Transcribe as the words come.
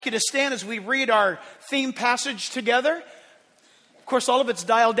You to stand as we read our theme passage together. Of course, all of it's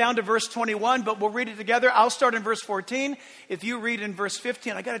dialed down to verse 21, but we'll read it together. I'll start in verse 14. If you read in verse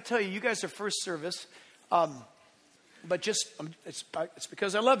 15, I got to tell you, you guys are first service. But it's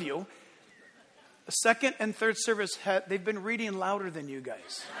because I love you. The second and third service, they've been reading louder than you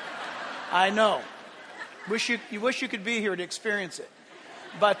guys. I know. You wish you could be here to experience it.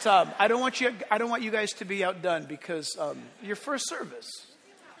 But I don't want you guys to be outdone because your first service.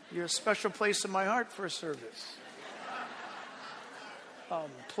 You're a special place in my heart, first service.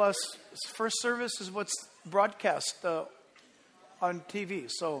 Plus, first service is what's broadcast on TV.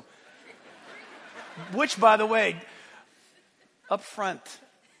 So, which, by the way, up front,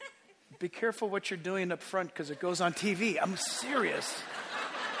 be careful what you're doing up front because it goes on TV. I'm serious.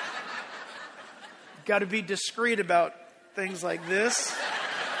 Got to be discreet about things like this.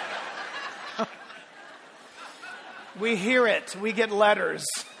 We hear it. We get letters.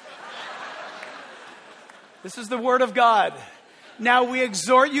 This is the word of God. Now we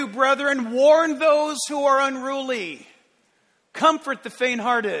exhort you, brethren, warn those who are unruly. Comfort the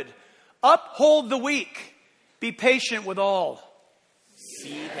faint-hearted. Uphold the weak. Be patient with all.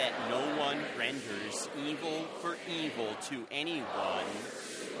 See that no one renders evil for evil to anyone.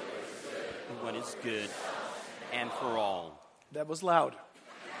 What is good and for all. That was loud.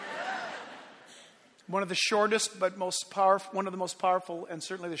 One of the shortest, but one of the most powerful, and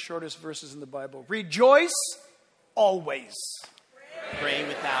certainly the shortest verses in the Bible. Rejoice always. Pray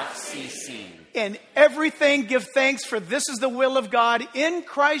without ceasing. In everything give thanks, for this is the will of God in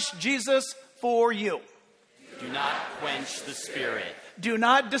Christ Jesus for you. Do not quench the spirit. Do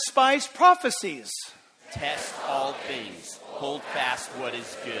not despise prophecies. Test all things. Hold fast what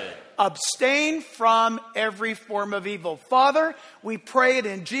is good. Abstain from every form of evil. Father, we pray it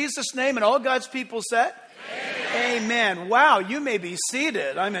in Jesus' name, and all God's people said, Amen. Amen. Wow, you may be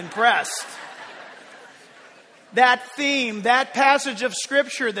seated. I'm impressed. That theme, that passage of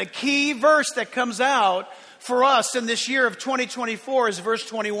Scripture, the key verse that comes out for us in this year of 2024 is verse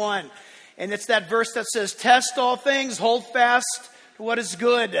 21. And it's that verse that says, test all things, hold fast to what is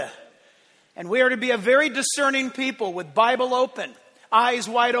good. And we are to be a very discerning people with Bible open, eyes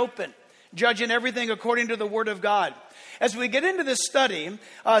wide open, judging everything according to the Word of God. As we get into this study,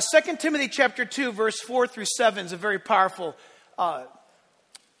 2 Timothy chapter 2, verse 4 through 7 is a very powerful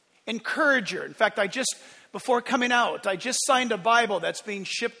encourager. In fact, before coming out, I just signed a Bible that's being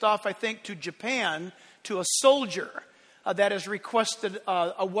shipped off, I think, to Japan to a soldier that has requested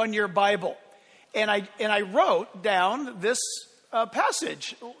a one-year Bible. And I wrote down this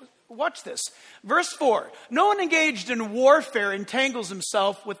passage. Watch this. Verse 4. No one engaged in warfare entangles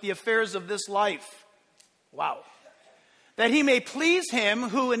himself with the affairs of this life. Wow. That he may please him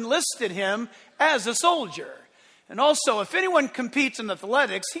who enlisted him as a soldier. And also, if anyone competes in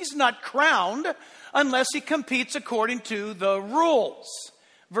athletics, he's not crowned unless he competes according to the rules.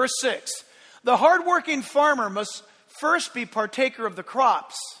 Verse 6. The hardworking farmer must first be partaker of the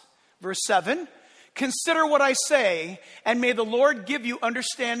crops. Verse 7. Consider what I say, and may the Lord give you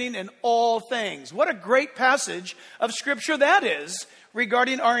understanding in all things. What a great passage of Scripture that is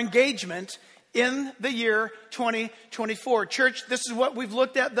regarding our engagement in the year 2024. Church, this is what we've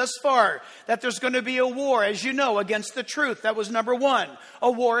looked at thus far, that there's going to be a war, as you know, against the truth. That was number one, a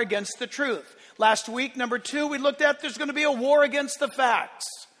war against the truth. Last week, number two, we looked at there's going to be a war against the facts.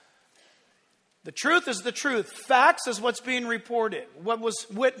 The truth is the truth. Facts is what's being reported, what was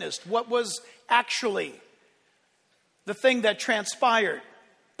witnessed, what was actually the thing that transpired.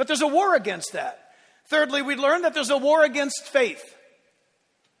 But there's a war against that. Thirdly, we learned that there's a war against faith.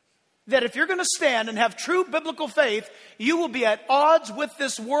 That if you're going to stand and have true biblical faith, you will be at odds with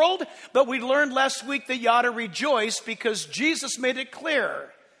this world. But we learned last week that you ought to rejoice because Jesus made it clear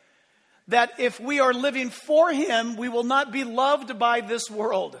that if we are living for Him, we will not be loved by this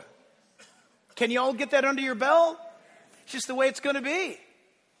world. Can you all get that under your belt? It's just the way it's going to be.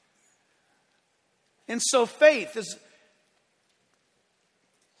 And so faith is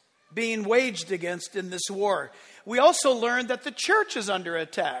being waged against in this war. We also learned that the church is under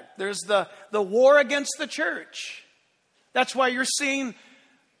attack. There's the war against the church. That's why you're seeing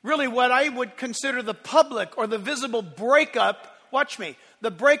really what I would consider the public or the visible breakup. Watch me.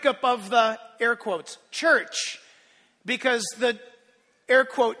 The breakup of the, air quotes, church. Because the, air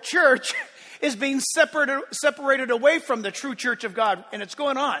quote, church is being separated away from the true church of God. And it's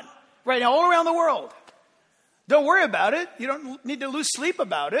going on right now all around the world. Don't worry about it. You don't need to lose sleep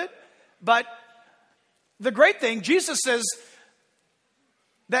about it. But the great thing, Jesus says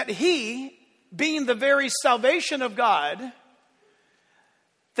that He, being the very salvation of God,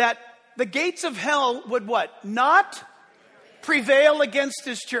 that the gates of hell would what? Not prevail against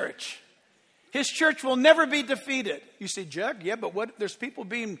his church. His church will never be defeated. You say, Jack, yeah, but what? There's people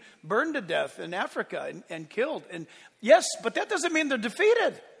being burned to death in Africa and killed. And yes, but that doesn't mean they're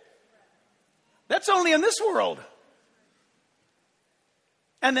defeated. That's only in this world.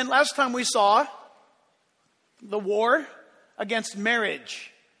 And then last time we saw the war against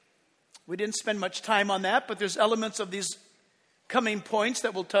marriage. We didn't spend much time on that, but there's elements of these coming points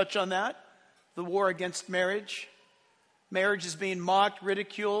that will touch on that. The war against marriage. Marriage is being mocked,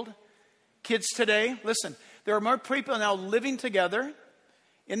 ridiculed. Kids today, listen, there are more people now living together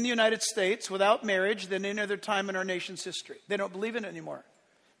in the United States without marriage than any other time in our nation's history. They don't believe in it anymore.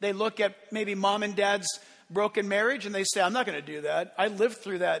 They look at maybe mom and dad's broken marriage and they say, I'm not going to do that. I lived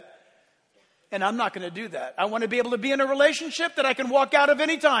through that and I'm not going to do that. I want to be able to be in a relationship that I can walk out of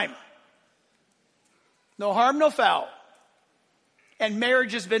any time. No harm, no foul. And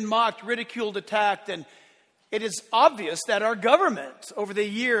marriage has been mocked, ridiculed, attacked, and it is obvious that our government over the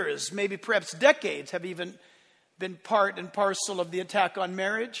years, maybe perhaps decades, have even been part and parcel of the attack on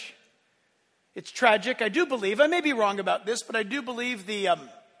marriage. It's tragic. I do believe, I may be wrong about this, but I do believe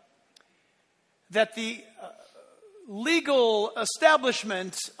that the legal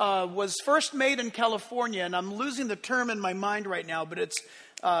establishment was first made in California, and I'm losing the term in my mind right now, but it's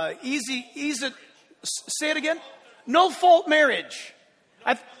easy, say it again? No-fault marriage.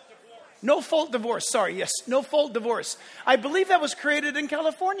 No-fault divorce, sorry, yes, no-fault divorce. I believe that was created in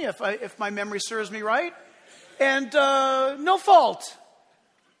California, if my memory serves me right. And no fault.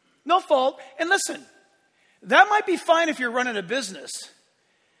 No fault. And listen, that might be fine if you're running a business.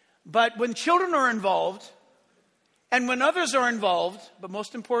 But when children are involved, and when others are involved, but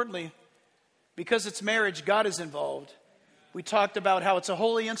most importantly, because it's marriage, God is involved. We talked about how it's a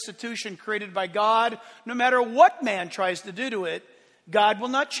holy institution created by God. No matter what man tries to do to it, God will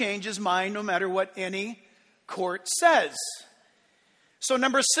not change his mind no matter what any court says. So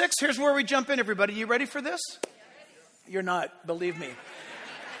number 6, here's where we jump in, everybody. You ready for this? You're not, believe me.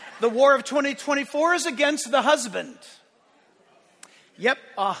 The war of 2024 is against the husband. Yep,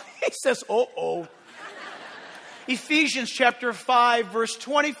 he says, Ephesians chapter 5, verse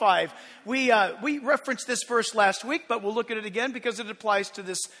 25. We referenced this verse last week, but we'll look at it again because it applies to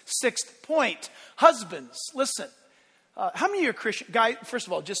this 6th point. Husbands, listen. How many of you are Christian? Guys, first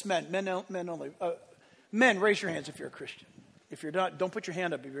of all, just men only. Men, raise your hands if you're a Christian. If you're not, don't put your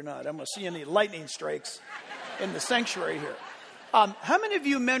hand up if you're not. I'm going to see any lightning strikes in the sanctuary here. How many of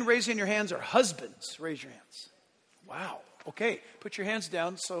you men raising your hands are husbands? Raise your hands. Wow. Okay, put your hands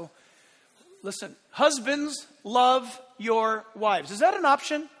down. So, listen. Husbands, love your wives. Is that an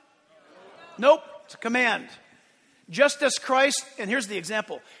option? Nope. It's a command. Just as Christ, and here's the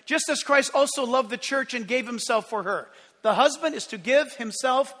example, just as Christ also loved the church and gave himself for her. The husband is to give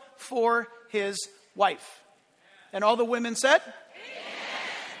himself for his wife. And all the women said?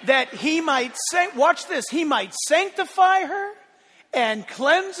 Amen. That he might, watch this, he might sanctify her and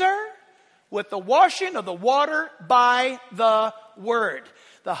cleanse her with the washing of the water by the word.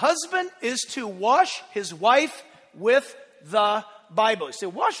 The husband is to wash his wife with the Bible. You say,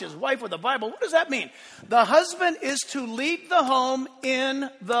 wash his wife with the Bible. What does that mean? The husband is to lead the home in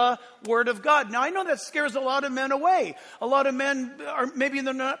the Word of God. Now, I know that scares a lot of men away. A lot of men are, maybe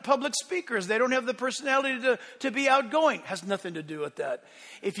they're not public speakers. They don't have the personality to be outgoing. It has nothing to do with that.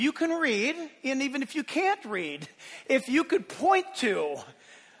 If you can read, and even if you can't read, if you could point to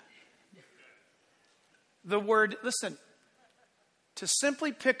the word, listen, to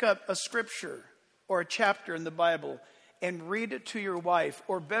simply pick up a scripture or a chapter in the Bible and read it to your wife,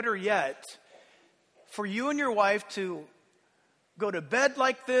 or better yet, for you and your wife to go to bed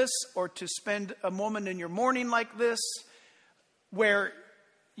like this, or to spend a moment in your morning like this, where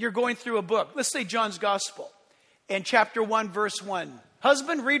you're going through a book. Let's say John's Gospel, and chapter 1, verse 1.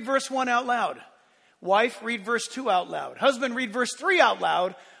 Husband, read verse 1 out loud. Wife, read verse 2 out loud. Husband, read verse 3 out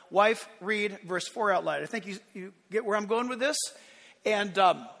loud. Wife, read verse 4 out loud. I think you get where I'm going with this? And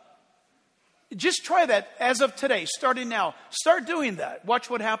just try that as of today, starting now. Start doing that. Watch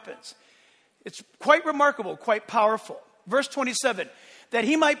what happens. It's quite remarkable, quite powerful. Verse 27, that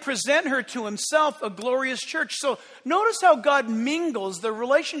he might present her to himself a glorious church. So notice how God mingles the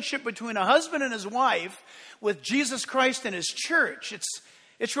relationship between a husband and his wife with Jesus Christ and his church.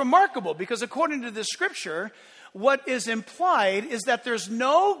 It's remarkable because according to this scripture, what is implied is that there's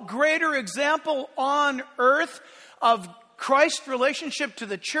no greater example on earth of Christ's relationship to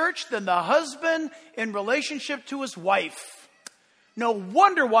the church than the husband in relationship to his wife. No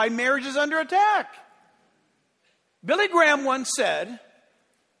wonder why marriage is under attack. Billy Graham once said,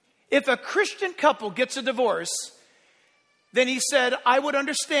 if a Christian couple gets a divorce, then he said, I would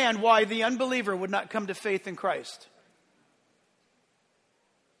understand why the unbeliever would not come to faith in Christ.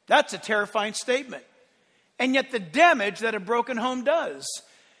 That's a terrifying statement. And yet the damage that a broken home does.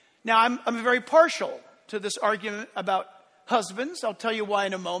 Now, I'm very partial to this argument about husbands. I'll tell you why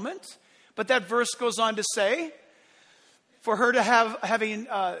in a moment. But that verse goes on to say, for her to having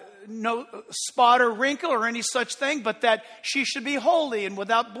no spot or wrinkle or any such thing, but that she should be holy and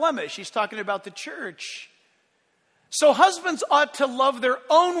without blemish. He's talking about the church. So husbands ought to love their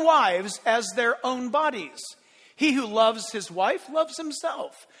own wives as their own bodies. He who loves his wife loves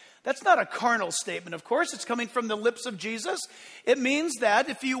himself. That's not a carnal statement, of course. It's coming from the lips of Jesus. It means that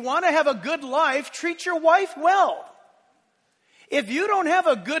if you want to have a good life, treat your wife well. If you don't have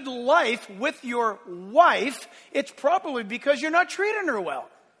a good life with your wife, it's probably because you're not treating her well.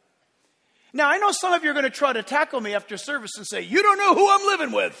 Now, I know some of you are going to try to tackle me after service and say, you don't know who I'm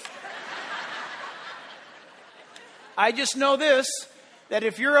living with. I just know this, that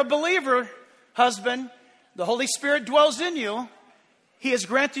if you're a believer, husband, the Holy Spirit dwells in you. He has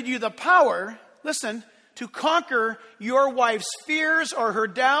granted you the power, listen, to conquer your wife's fears or her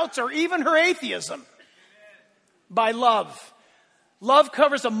doubts or even her atheism by love. Love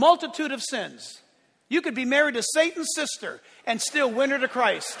covers a multitude of sins. You could be married to Satan's sister and still win her to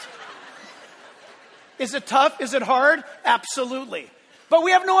Christ. Is it tough? Is it hard? Absolutely. But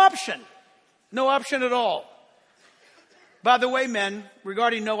we have no option. No option at all. By the way, men,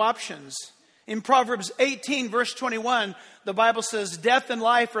 regarding no options, in Proverbs 18, verse 21, the Bible says, death and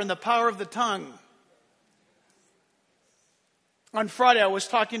life are in the power of the tongue. On Friday, I was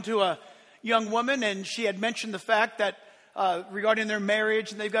talking to a young woman, and she had mentioned the fact that regarding their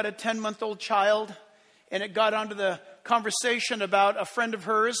marriage, and they've got a 10-month-old child, and it got onto the conversation about a friend of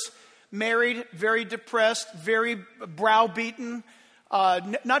hers, married, very depressed, very browbeaten,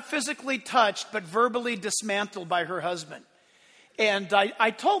 not physically touched, but verbally dismantled by her husband. And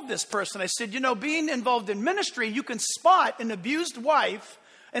I told this person, I said, being involved in ministry, you can spot an abused wife,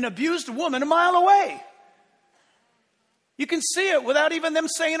 an abused woman a mile away. You can see it without even them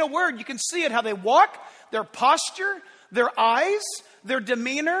saying a word. You can see it, how they walk, their posture, their eyes, their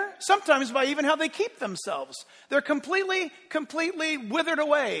demeanor, sometimes by even how they keep themselves. They're completely withered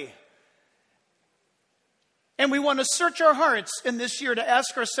away. And we want to search our hearts in this year to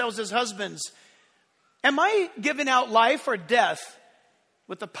ask ourselves as husbands, am I giving out life or death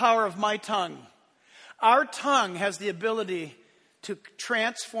with the power of my tongue? Our tongue has the ability to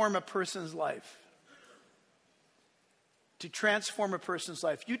transform a person's life. To transform a person's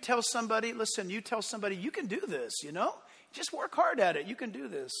life. You tell somebody, you can do this, Just work hard at it. You can do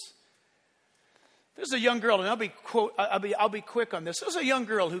this. There's a young girl, and I'll be quick on this. There's a young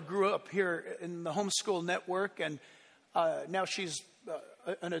girl who grew up here in the homeschool network, and now she's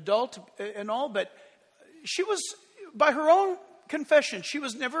an adult and all, but she was, by her own confession, she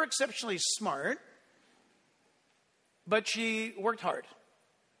was never exceptionally smart, but she worked hard.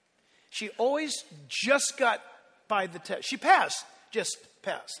 She always just got by the test. She just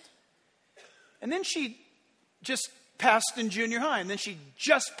passed. And then she just passed in junior high, and then she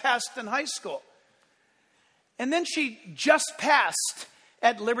just passed in high school. And then she just passed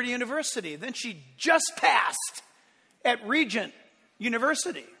at Liberty University. Then she just passed at Regent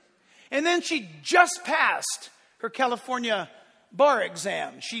University. And then she just passed her California bar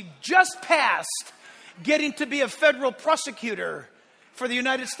exam. She just passed getting to be a federal prosecutor for the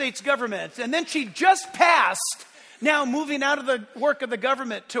United States government. And then she just passed now moving out of the work of the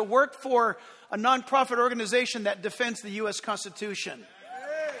government to work for a nonprofit organization that defends the U.S. Constitution.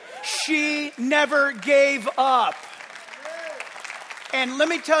 She never gave up. And let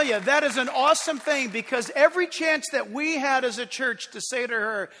me tell you, that is an awesome thing, because every chance that we had as a church to say to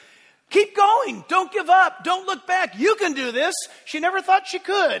her, keep going, don't give up, don't look back, you can do this. She never thought she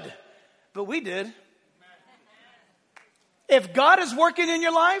could, but we did. If God is working in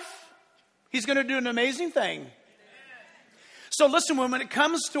your life, He's going to do an amazing thing. So listen, when it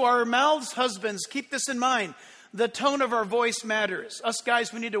comes to our mouths, husbands, keep this in mind. The tone of our voice matters. Us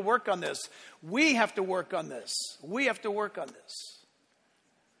guys, we need to work on this. We have to work on this. We have to work on this.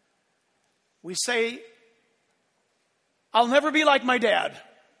 We say, I'll never be like my dad.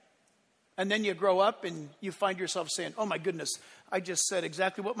 And then you grow up and you find yourself saying, oh my goodness, I just said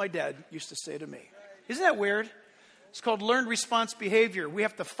exactly what my dad used to say to me. Isn't that weird? It's called learned response behavior. We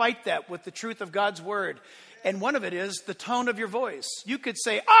have to fight that with the truth of God's word. And one of it is the tone of your voice. You could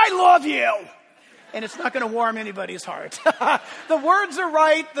say, I love you. And it's not going to warm anybody's heart. The words are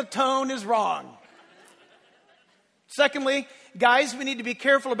right. The tone is wrong. Secondly, guys, we need to be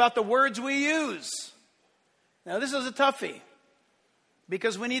careful about the words we use. Now, this is a toughie,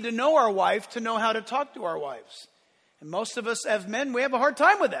 because we need to know our wife to know how to talk to our wives. And most of us as men, we have a hard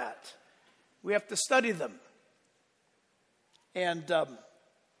time with that. We have to study them. And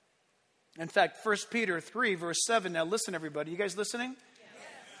In fact, 1 Peter 3, verse 7. Now listen, everybody. You guys listening? Yes.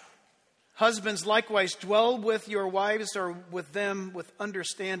 Husbands, likewise, dwell with your wives or with them with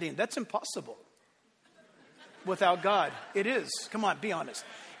understanding. That's impossible without God. It is. Come on, be honest.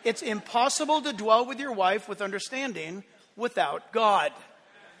 It's impossible to dwell with your wife with understanding without God.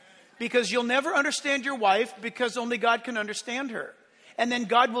 Because you'll never understand your wife because only God can understand her. And then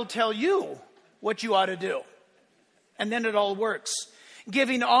God will tell you what you ought to do. And then it all works.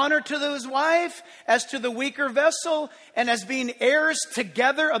 Giving honor to his wife as to the weaker vessel and as being heirs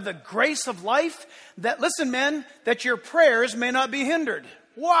together of the grace of life. That, listen, men, that your prayers may not be hindered.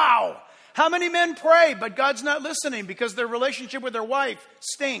 Wow. How many men pray, but God's not listening because their relationship with their wife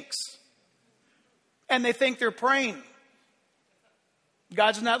stinks? And they think they're praying.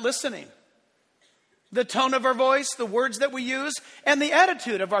 God's not listening. The tone of our voice, the words that we use, and the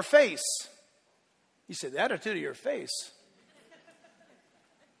attitude of our face. You say, the attitude of your face?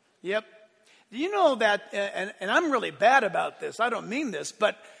 Yep. Do you know that, and I'm really bad about this, I don't mean this,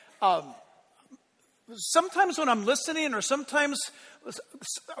 but sometimes when I'm listening or sometimes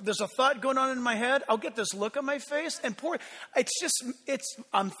there's a thought going on in my head, I'll get this look on my face, and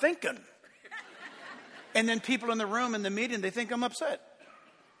I'm thinking. And then people in the room, in the meeting, they think I'm upset.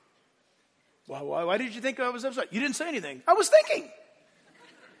 Why did you think I was upset? You didn't say anything. I was thinking.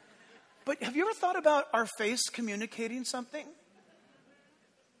 But have you ever thought about our face communicating something?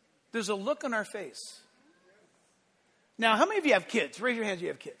 There's a look on our face. Now, how many of you have kids? Raise your hands if you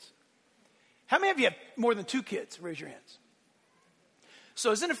have kids. How many of you have more than 2 kids? Raise your hands.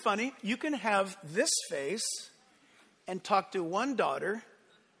 So isn't it funny? You can have this face and talk to one daughter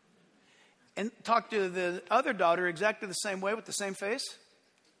and talk to the other daughter exactly the same way with the same face.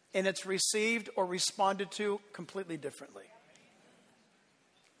 And it's received or responded to completely differently.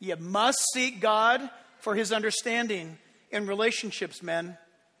 You must seek God for his understanding in relationships, men,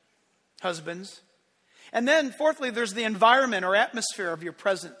 husbands. And then, fourthly, there's the environment or atmosphere of your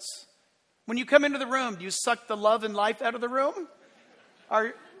presence. When you come into the room, do you suck the love and life out of the room?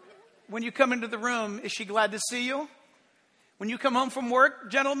 Or when you come into the room, is she glad to see you? When you come home from work,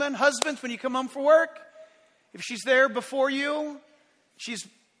 gentlemen, husbands, when you come home from work, if she's there before you,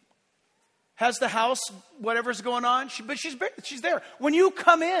 has the house, whatever's going on, but she's there. When you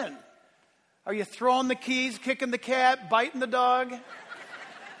come in, are you throwing the keys, kicking the cat, biting the dog?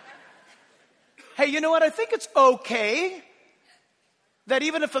 Hey, you know what? I think it's okay that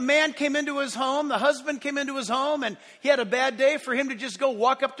even if a man came into his home, the husband came into his home, and he had a bad day, for him to just go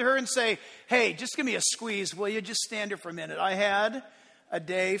walk up to her and say, hey, just give me a squeeze, will you? Just stand here for a minute. I had a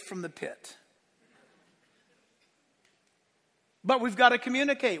day from the pit. But we've got to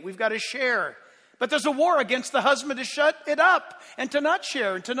communicate. We've got to share. But there's a war against the husband to shut it up and to not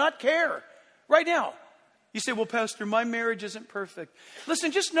share and to not care. Right now, you say, well, Pastor, my marriage isn't perfect.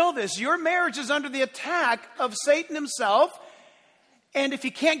 Listen, just know this. Your marriage is under the attack of Satan himself. And if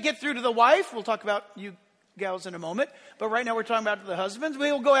he can't get through to the wife, we'll talk about you gals in a moment. But right now we're talking about the husbands.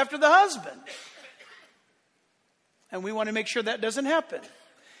 We will go after the husband. And we want to make sure that doesn't happen.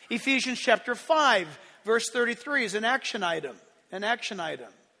 Ephesians chapter 5, verse 33 is an action item. An action item.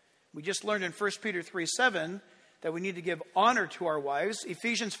 We just learned in 1 Peter 3:7 that we need to give honor to our wives.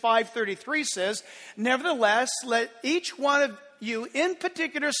 Ephesians 5:33 says, nevertheless, let each one of you in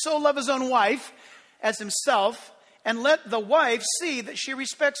particular so love his own wife as himself, and let the wife see that she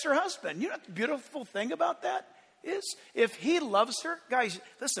respects her husband. You know what the beautiful thing about that is? If he loves her, guys,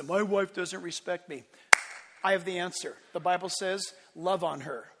 listen, my wife doesn't respect me. I have the answer. The Bible says, love on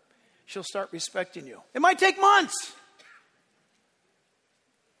her. She'll start respecting you. It might take months.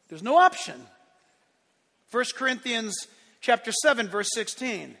 There's no option. 1 Corinthians chapter 7, verse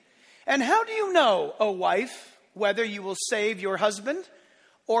 16. And how do you know, O wife, whether you will save your husband?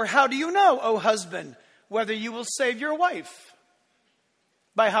 Or how do you know, O husband, whether you will save your wife?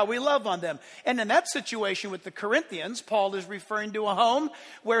 By how we love on them. And in that situation with the Corinthians, Paul is referring to a home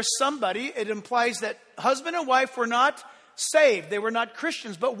where it implies that husband and wife were not saved. They were not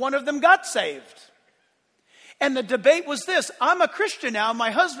Christians, but one of them got saved. And the debate was this: I'm a Christian now,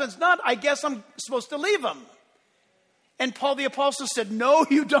 my husband's not, I guess I'm supposed to leave him. And Paul the Apostle said, no,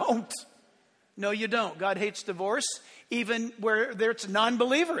 you don't. No, you don't. God hates divorce, even where there's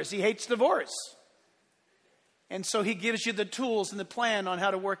non-believers. He hates divorce. And so he gives you the tools and the plan on how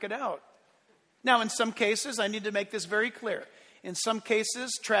to work it out. Now, in some cases, I need to make this very clear. In some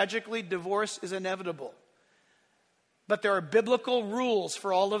cases, tragically, divorce is inevitable. But there are biblical rules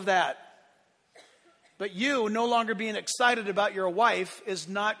for all of that. But you no longer being excited about your wife is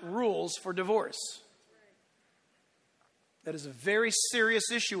not rules for divorce. That is a very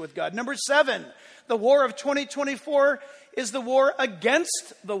serious issue with God. Number 7, the war of 2024 is the war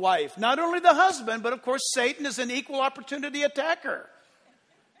against the wife. Not only the husband, but of course Satan is an equal opportunity attacker.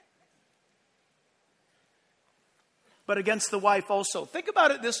 But against the wife also. Think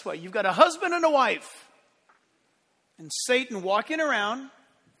about it this way. You've got a husband and a wife. And Satan walking around.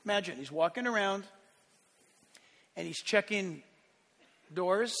 Imagine, he's walking around. And he's checking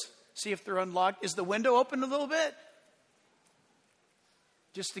doors. See if they're unlocked. Is the window open a little bit?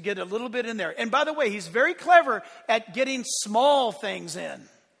 Just to get a little bit in there. And by the way, he's very clever at getting small things in.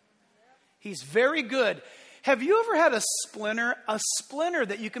 He's very good. Have you ever had a splinter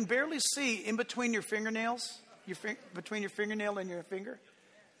that you can barely see in between your fingernails? Between your fingernail and your finger?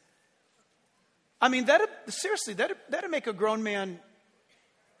 I mean, that'd make a grown man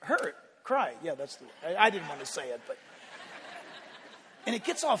hurt, cry. Yeah, I didn't want to say it, but. And it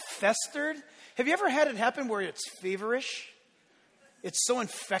gets all festered. Have you ever had it happen where it's feverish? It's so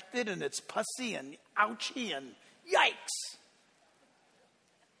infected and it's pussy and ouchy and yikes.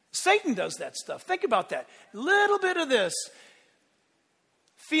 Satan does that stuff. Think about that. Little bit of this.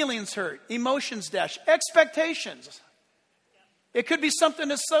 Feelings hurt, emotions dash, expectations. It could be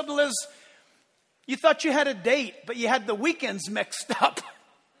something as subtle as you thought you had a date, but you had the weekends mixed up.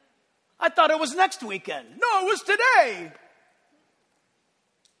 I thought it was next weekend. No, it was today.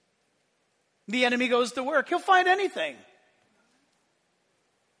 The enemy goes to work. He'll find anything.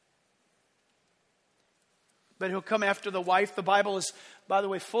 But he'll come after the wife. The Bible is, by the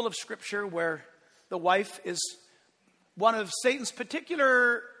way, full of scripture where the wife is one of Satan's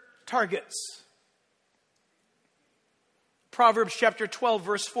particular targets. Proverbs chapter 12,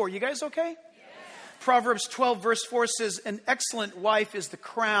 verse 4. You guys okay? Yes. Proverbs 12, verse 4 says, an excellent wife is the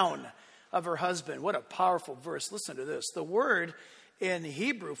crown of her husband. What a powerful verse. Listen to this. The word in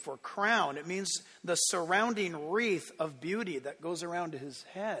Hebrew for crown, it means the surrounding wreath of beauty that goes around his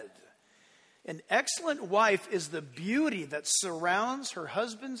head. An excellent wife is the beauty that surrounds her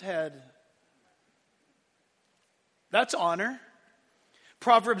husband's head. That's honor.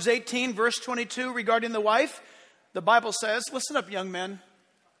 Proverbs 18, verse 22, regarding the wife, the Bible says, listen up, young men.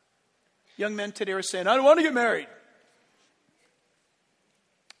 Young men today are saying, I don't want to get married.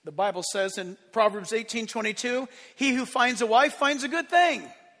 The Bible says in Proverbs 18, 22, he who finds a wife finds a good thing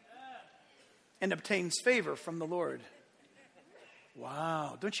and obtains favor from the Lord.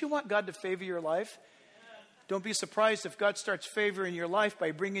 Wow. Don't you want God to favor your life? Don't be surprised if God starts favoring your life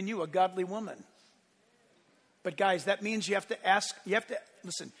by bringing you a godly woman. But guys, that means you have to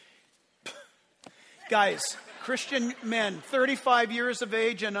listen. Guys, Christian men, 35 years of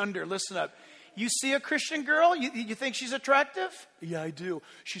age and under, listen up. You see a Christian girl, you think she's attractive? Yeah, I do.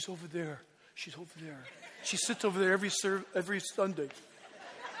 She's over there. She's over there. She sits over there every Sunday.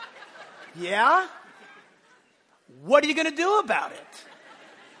 Yeah? What are you going to do about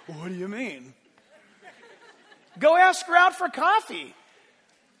it? What do you mean? Go ask her out for coffee.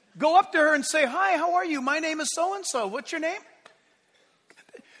 Go up to her and say, hi, how are you? My name is so-and-so. What's your name?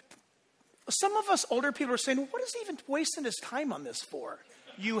 Some of us older people are saying, what is he even wasting his time on this for?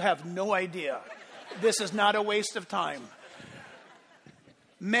 You have no idea. This is not a waste of time.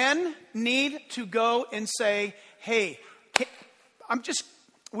 Men need to go and say, hey,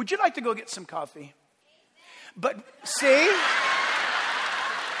 would you like to go get some coffee? But see?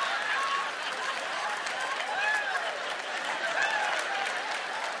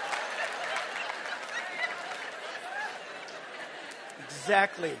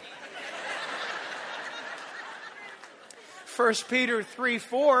 Exactly. 1 Peter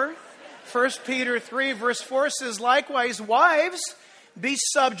 3:4. 1 Peter 3 verse 4 says, likewise, wives, be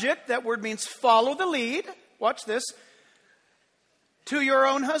subject, that word means follow the lead, watch this, to your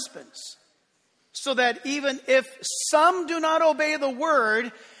own husbands, so that even if some do not obey the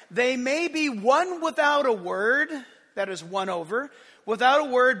word, they may be won without a word, that is won over, without a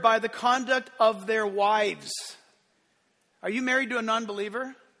word by the conduct of their wives. Are you married to a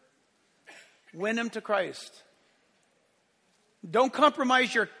non-believer? Win him to Christ. Don't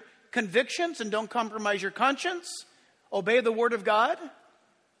compromise your convictions and don't compromise your conscience. Obey the word of God,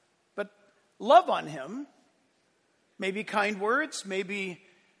 but love on him. Maybe kind words, maybe,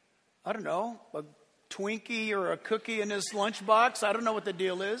 I don't know, a Twinkie or a cookie in his lunchbox. I don't know what the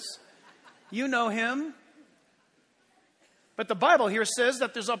deal is. You know him. But the Bible here says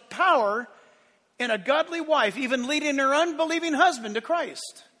that there's a power in a godly wife, even leading her unbelieving husband to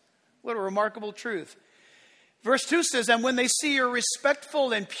Christ. What a remarkable truth. Verse 2 says, and when they see your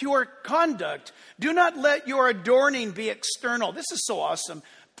respectful and pure conduct, do not let your adorning be external. This is so awesome.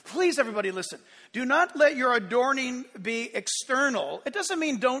 Please, everybody, listen. Do not let your adorning be external. It doesn't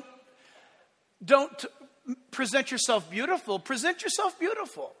mean don't present yourself beautiful. Present yourself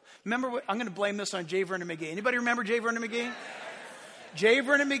beautiful. Remember what, I'm going to blame this on J. Vernon McGee. Anybody remember J. Vernon McGee? J.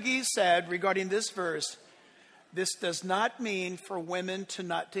 Vernon McGee said regarding this verse, this does not mean for women to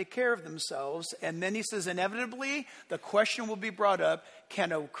not take care of themselves. And then he says, inevitably, the question will be brought up,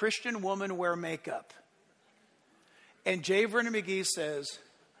 can a Christian woman wear makeup? And J. Vernon McGee says,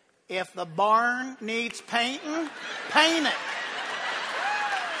 if the barn needs painting, paint it.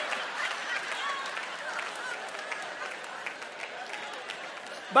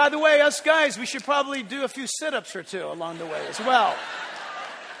 By the way, us guys, we should probably do a few sit-ups or two along the way as well.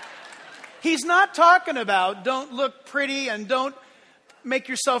 He's not talking about don't look pretty and don't make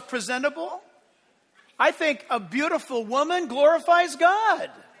yourself presentable. I think a beautiful woman glorifies God.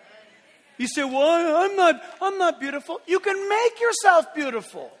 You say, well, I'm not beautiful. You can make yourself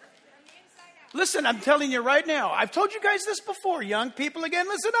beautiful. Listen, I'm telling you right now. I've told you guys this before. Young people, again,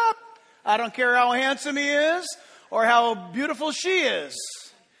 listen up. I don't care how handsome he is or how beautiful she is.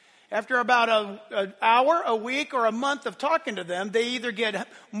 After about an hour, a week, or a month of talking to them, they either get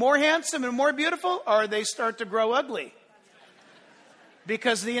more handsome and more beautiful or they start to grow ugly.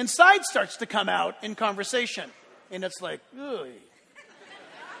 Because the inside starts to come out in conversation. And it's like, ugh.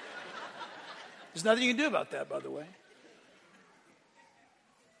 There's nothing you can do about that, by the way.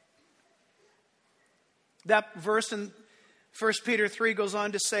 That verse in 1 Peter 3 goes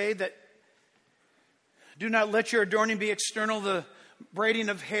on to say that do not let your adorning be external, the braiding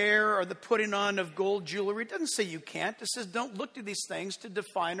of hair or the putting on of gold jewelry. It doesn't say you can't. It says don't look to these things to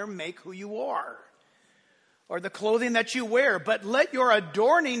define or make who you are or the clothing that you wear, but let your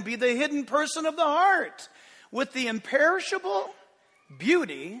adorning be the hidden person of the heart with the imperishable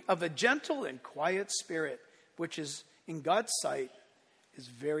beauty of a gentle and quiet spirit, which is in God's sight is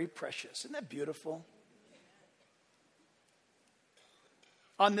very precious. Isn't that beautiful?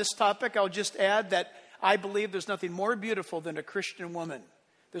 On this topic, I'll just add that I believe there's nothing more beautiful than a Christian woman.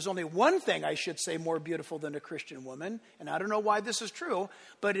 There's only one thing I should say more beautiful than a Christian woman, and I don't know why this is true,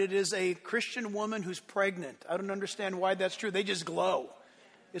 but it is a Christian woman who's pregnant. I don't understand why that's true. They just glow.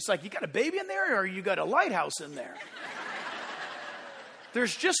 It's like, you got a baby in there or you got a lighthouse in there?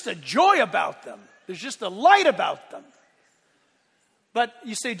 There's just a joy about them. There's just a light about them. But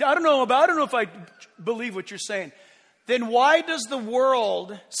you say, I don't know if I believe what you're saying. Then why does the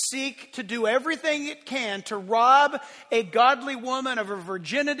world seek to do everything it can to rob a godly woman of her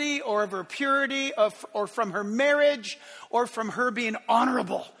virginity or of her purity or from her marriage or from her being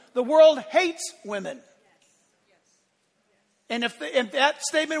honorable? The world hates women. And if that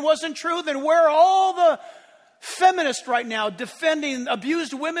statement wasn't true, then where are all the feminists right now defending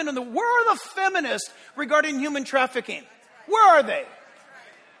abused women? Where are the feminists regarding human trafficking? Where are they?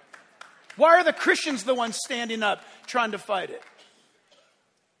 Why are the Christians the ones standing up trying to fight it?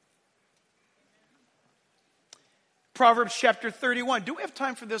 Proverbs chapter 31. Do we have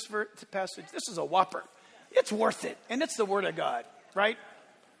time for this passage? This is a whopper. It's worth it. And it's the word of God, right?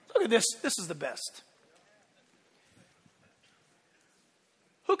 Look at this. This is the best.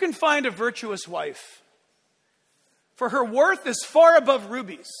 Who can find a virtuous wife? For her worth is far above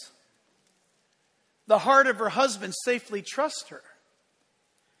rubies. The heart of her husband safely trusts her.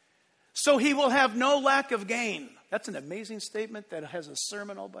 So he will have no lack of gain. That's an amazing statement that has a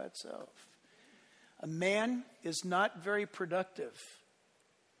sermon all by itself. A man is not very productive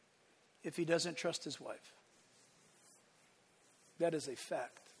if he doesn't trust his wife. That is a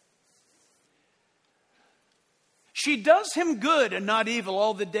fact. She does him good and not evil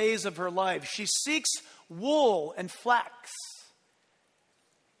all the days of her life. She seeks wool and flax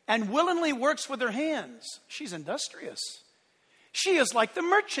and willingly works with her hands. She's industrious. She is like the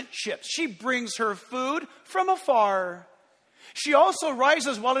merchant ships. She brings her food from afar. She also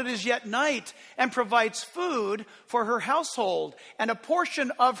rises while it is yet night and provides food for her household and a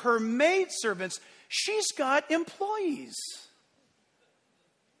portion of her maidservants. She's got employees.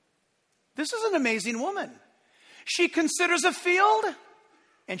 This is an amazing woman. She considers a field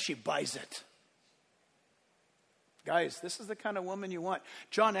and she buys it. Guys, this is the kind of woman you want.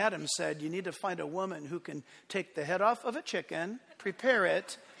 John Adams said you need to find a woman who can take the head off of a chicken, prepare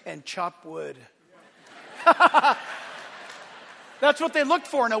it, and chop wood. That's what they looked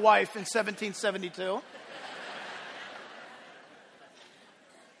for in a wife in 1772.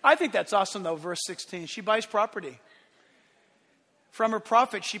 I think that's awesome, though, verse 16. She buys property. From her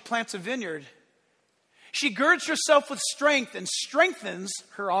profit, she plants a vineyard. She girds herself with strength and strengthens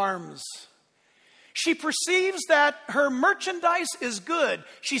her arms. She perceives that her merchandise is good.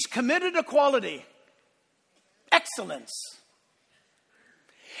 She's committed to quality, excellence.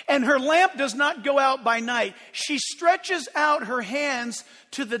 And her lamp does not go out by night. She stretches out her hands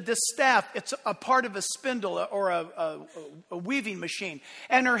to the distaff. It's a part of a spindle or a weaving machine.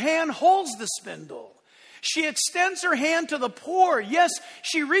 And her hand holds the spindle. She extends her hand to the poor. Yes,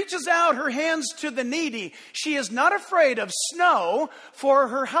 she reaches out her hands to the needy. She is not afraid of snow for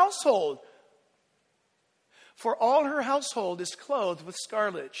her household. For all her household is clothed with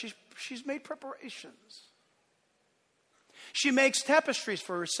scarlet. She's made preparations. She makes tapestries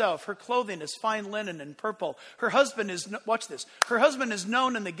for herself. Her clothing is fine linen and purple. Her husband is, watch this, her husband is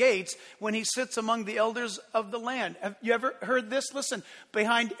known in the gates when he sits among the elders of the land. Have you ever heard this? Listen,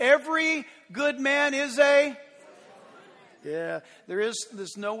 behind every good man is a... Yeah,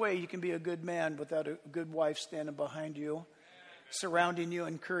 there's no way you can be a good man without a good wife standing behind you, surrounding you,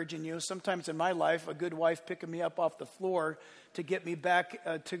 encouraging you. Sometimes in my life, a good wife picking me up off the floor to get me back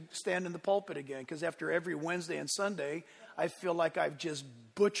to stand in the pulpit again. Because after every Wednesday and Sunday, I feel like I've just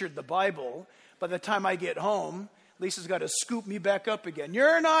butchered the Bible. By the time I get home, Lisa's got to scoop me back up again.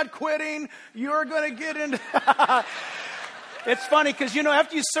 You're not quitting. You're going to get into... It's funny because,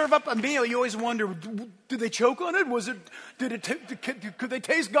 after you serve up a meal, you always wonder, did they choke on it? Could they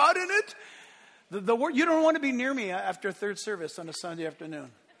taste God in it? The word, you don't want to be near me after third service on a Sunday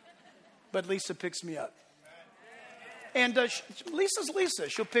afternoon. But Lisa picks me up. And Lisa's Lisa.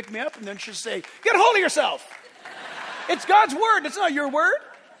 She'll pick me up and then she'll say, get a hold of yourself. It's God's word. It's not your word.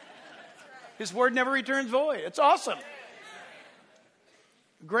 His word never returns void. It's awesome.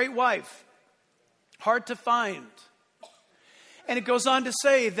 Great wife. Hard to find. And it goes on to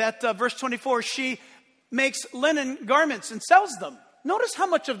say that, verse 24, she makes linen garments and sells them. Notice how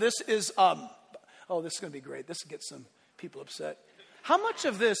much of this is, this is going to be great. This will get some people upset. How much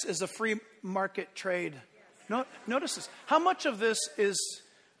of this is a free market trade? Notice this. How much of this is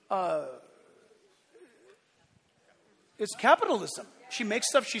capitalism? She makes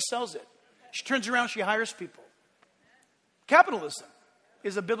stuff, she sells it. She turns around, she hires people. Capitalism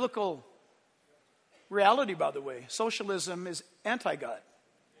is a biblical reality, by the way. Socialism is anti-God,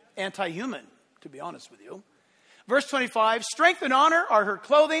 anti-human, to be honest with you. Verse 25, strength and honor are her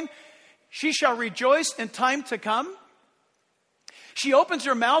clothing. She shall rejoice in time to come. She opens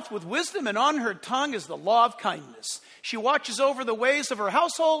her mouth with wisdom, and on her tongue is the law of kindness. She watches over the ways of her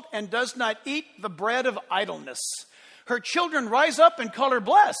household and does not eat the bread of idleness. Her children rise up and call her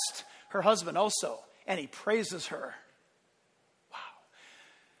blessed. Her husband also, and he praises her. Wow.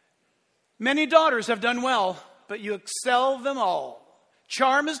 Many daughters have done well, but you excel them all.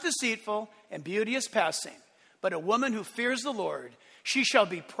 Charm is deceitful and beauty is passing. But a woman who fears the Lord, she shall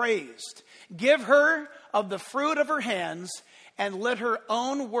be praised. Give her of the fruit of her hands, and let her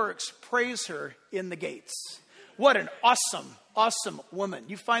own works praise her in the gates. What an awesome, awesome woman.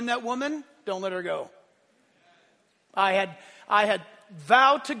 You find that woman? Don't let her go. I had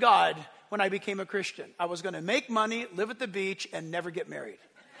vowed to God when I became a Christian, I was going to make money, live at the beach, and never get married.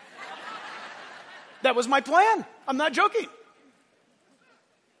 That was my plan. I'm not joking.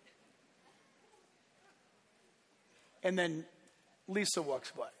 And then Lisa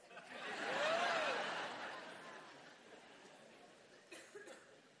walks by.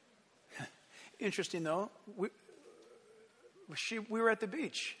 Interesting, though. We were at the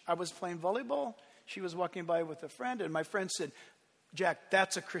beach. I was playing volleyball. She was walking by with a friend, and my friend said, Jack,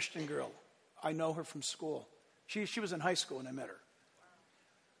 that's a Christian girl. I know her from school. She was in high school when I met her.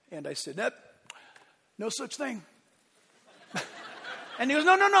 And I said, no such thing. And he goes,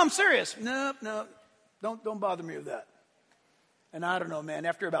 no, I'm serious. No, don't bother me with that. And I don't know, man,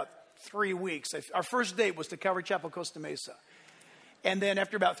 after about 3 weeks, our first date was to Calvary Chapel, Costa Mesa. And then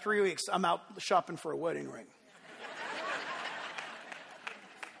after about 3 weeks, I'm out shopping for a wedding ring.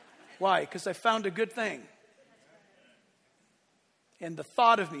 Why? Because I found a good thing. And the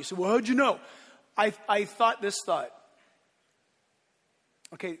thought of me, so well, how'd you know? I thought this thought.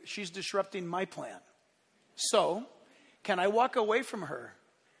 Okay, she's disrupting my plan. So, can I walk away from her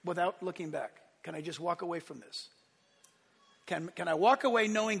without looking back? Can I just walk away from this? Can I walk away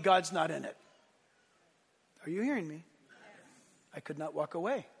knowing God's not in it? Are you hearing me? I could not walk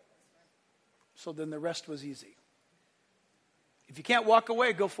away. So then the rest was easy. If you can't walk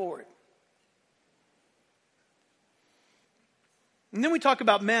away, go forward. And then we talk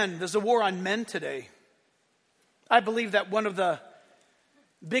about men. There's a war on men today. I believe that one of the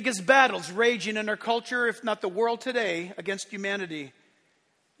biggest battles raging in our culture, if not the world today, against humanity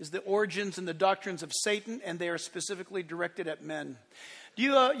is the origins and the doctrines of Satan, and they are specifically directed at men.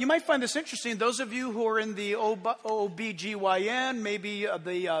 You might find this interesting. Those of you who are in the OBGYN, maybe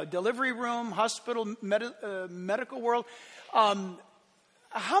the delivery room, hospital, medical world,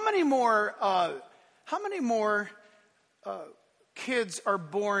 how many more kids are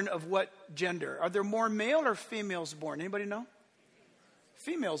born of what gender? Are there more male or females born? Anybody know?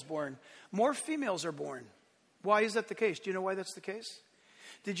 Females born. More females are born. Why is that the case? Do you know why that's the case?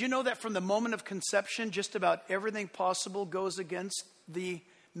 Did you know that from the moment of conception, just about everything possible goes against the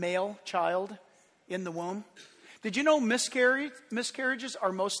male child in the womb? Did you know miscarriages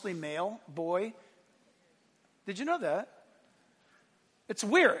are mostly male, boy? Did you know that? It's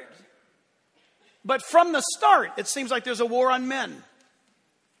weird. But from the start, it seems like there's a war on men.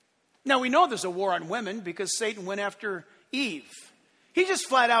 Now, we know there's a war on women because Satan went after Eve. He just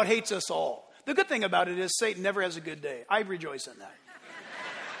flat out hates us all. The good thing about it is Satan never has a good day. I rejoice in that.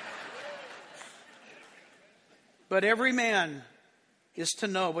 But every man is to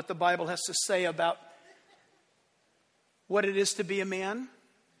know what the Bible has to say about what it is to be a man.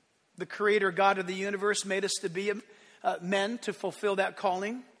 The Creator God of the universe made us to be men to fulfill that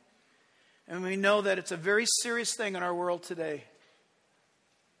calling. And we know that it's a very serious thing in our world today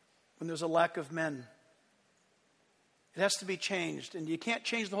when there's a lack of men. It has to be changed. And you can't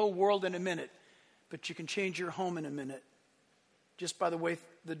change the whole world in a minute, but you can change your home in a minute just by the way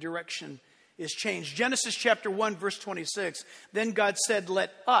the direction is changed. Genesis chapter 1, verse 26. Then God said,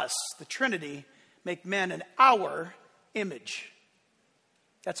 let us, the Trinity, make man in our image.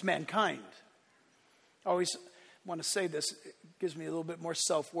 That's mankind. I always want to say this. It gives me a little bit more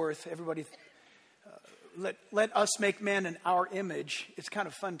self-worth. Everybody, let us make man in our image. It's kind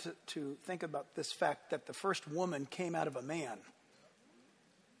of fun to think about this fact that the first woman came out of a man.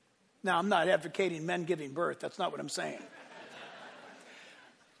 Now, I'm not advocating men giving birth. That's not what I'm saying.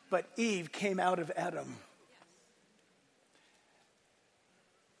 But Eve came out of Adam.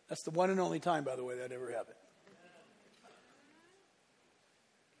 That's the one and only time, by the way, that ever happened.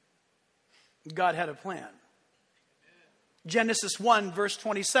 God had a plan. Genesis 1, verse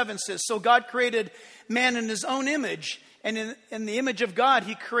 27 says, so God created man in his own image, and in the image of God,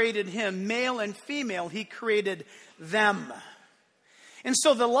 he created him. Male and female, he created them. And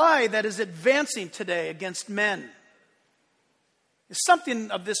so the lie that is advancing today against men is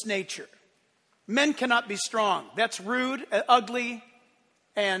something of this nature. Men cannot be strong. That's rude, ugly,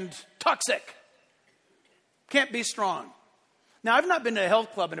 and toxic. Can't be strong. Now, I've not been to a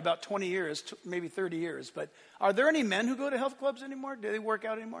health club in about 20 years, maybe 30 years, but are there any men who go to health clubs anymore? Do they work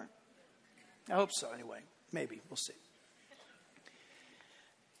out anymore? I hope so, anyway. Maybe. We'll see.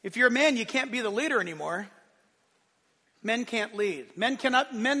 If you're a man, you can't be the leader anymore. Men can't lead. Men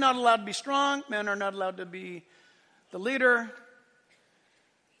not allowed to be strong. Men are not allowed to be the leader.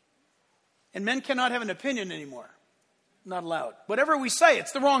 And men cannot have an opinion anymore. Not allowed. Whatever we say,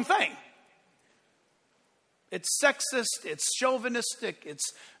 it's the wrong thing. It's sexist, it's chauvinistic,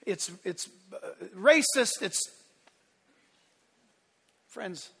 it's racist,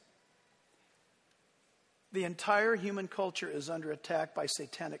 Friends, the entire human culture is under attack by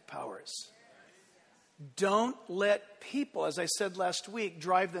satanic powers. Don't let people, as I said last week,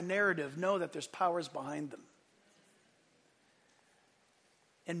 drive the narrative. Know that there's powers behind them.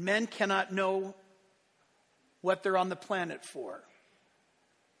 And men cannot know what they're on the planet for.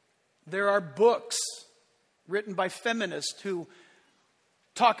 There are books written by feminists who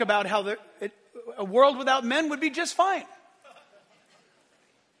talk about how a world without men would be just fine.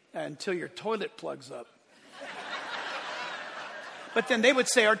 Until your toilet plugs up. But then they would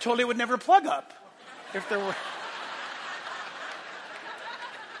say our toilet would never plug up if there were...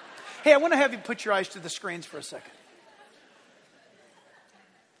 Hey, I want to have you put your eyes to the screens for a second.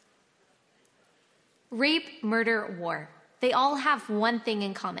 Rape, murder, war. They all have one thing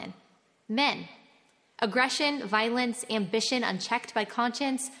in common. Men. Aggression, violence, ambition unchecked by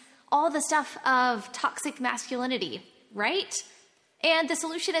conscience, all the stuff of toxic masculinity, right? And the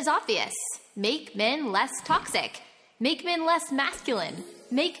solution is obvious. Make men less toxic. Make men less masculine.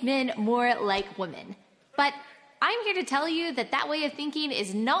 Make men more like women. But I'm here to tell you that that way of thinking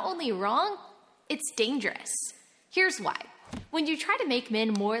is not only wrong, it's dangerous. Here's why. When you try to make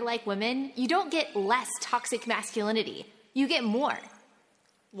men more like women, you don't get less toxic masculinity. You get more.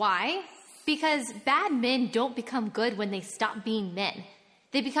 Why? Because bad men don't become good when they stop being men.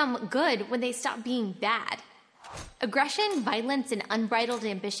 They become good when they stop being bad. Aggression, violence, and unbridled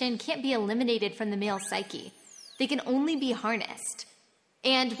ambition can't be eliminated from the male psyche. They can only be harnessed.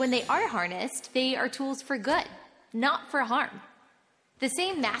 And when they are harnessed, they are tools for good, not for harm. The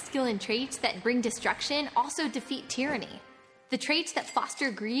same masculine traits that bring destruction also defeat tyranny. The traits that foster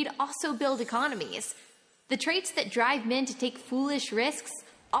greed also build economies. The traits that drive men to take foolish risks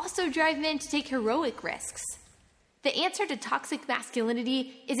also drive men to take heroic risks. The answer to toxic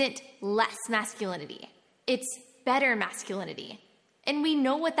masculinity isn't less masculinity. It's better masculinity. And we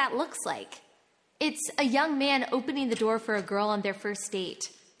know what that looks like. It's a young man opening the door for a girl on their first date.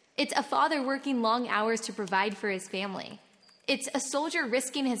 It's a father working long hours to provide for his family. It's a soldier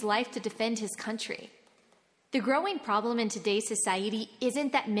risking his life to defend his country. The growing problem in today's society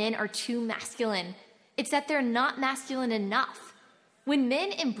isn't that men are too masculine. It's that they're not masculine enough. When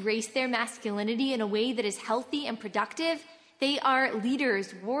men embrace their masculinity in a way that is healthy and productive, they are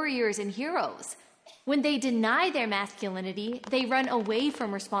leaders, warriors, and heroes. When they deny their masculinity, they run away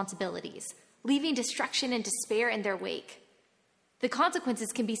from responsibilities, leaving destruction and despair in their wake. The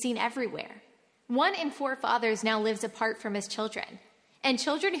consequences can be seen everywhere. 1 in 4 fathers now lives apart from his children. And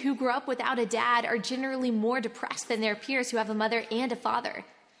children who grow up without a dad are generally more depressed than their peers who have a mother and a father.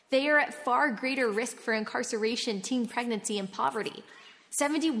 They are at far greater risk for incarceration, teen pregnancy, and poverty.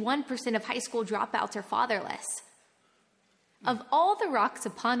 71% of high school dropouts are fatherless. Of all the rocks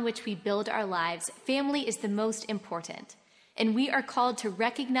upon which we build our lives, family is the most important. And we are called to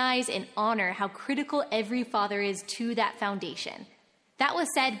recognize and honor how critical every father is to that foundation. That was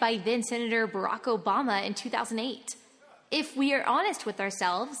said by then Senator Barack Obama in 2008. If we are honest with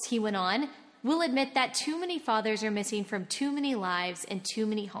ourselves, he went on, we'll admit that too many fathers are missing from too many lives and too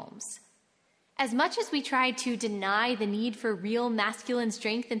many homes. As much as we try to deny the need for real masculine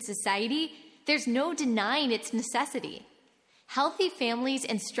strength in society, there's no denying its necessity. Healthy families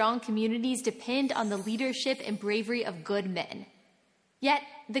and strong communities depend on the leadership and bravery of good men. Yet,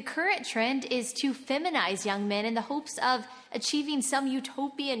 the current trend is to feminize young men in the hopes of achieving some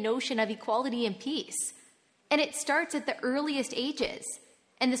utopian notion of equality and peace. And it starts at the earliest ages.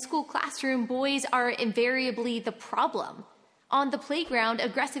 In the school classroom, boys are invariably the problem. On the playground,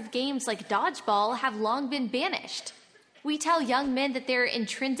 aggressive games like dodgeball have long been banished. We tell young men that their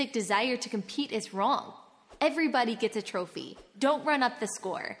intrinsic desire to compete is wrong. Everybody gets a trophy. Don't run up the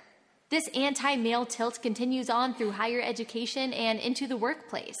score. This anti-male tilt continues on through higher education and into the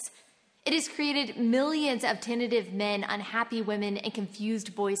workplace. It has created millions of tentative men, unhappy women, and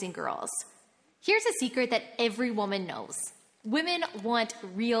confused boys and girls. Here's a secret that every woman knows. Women want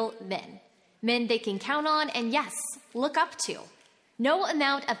real men. Men they can count on and, yes, look up to. No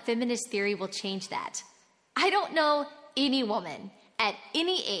amount of feminist theory will change that. I don't know any woman at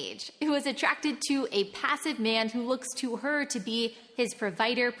any age who is attracted to a passive man who looks to her to be his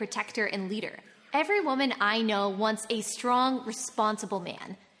provider, protector, and leader. Every woman I know wants a strong, responsible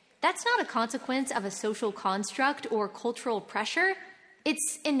man. That's not a consequence of a social construct or cultural pressure.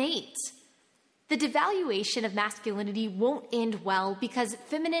 It's innate. The devaluation of masculinity won't end well because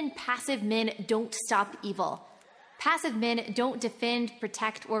feminine, passive men don't stop evil. Passive men don't defend,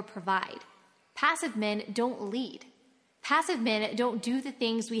 protect, or provide. Passive men don't lead. Passive men don't do the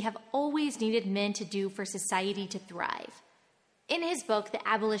things we have always needed men to do for society to thrive. In his book, The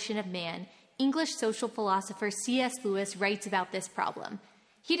Abolition of Man, English social philosopher C.S. Lewis writes about this problem.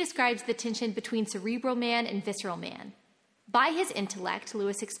 He describes the tension between cerebral man and visceral man. By his intellect,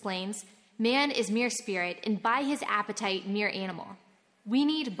 Lewis explains, man is mere spirit, and by his appetite, mere animal. We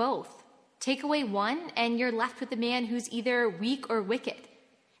need both. Take away one, and you're left with a man who's either weak or wicked.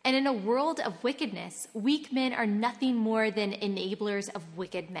 And in a world of wickedness, weak men are nothing more than enablers of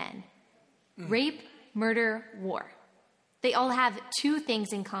wicked men. Rape, murder, war. They all have 2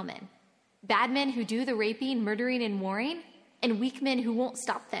 things in common. Bad men who do the raping, murdering, and warring, and weak men who won't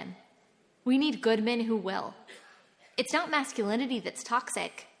stop them. We need good men who will. It's not masculinity that's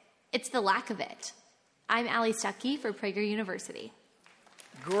toxic. It's the lack of it. I'm Allie Stuckey for Prager University.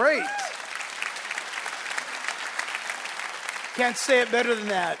 Great. Can't say it better than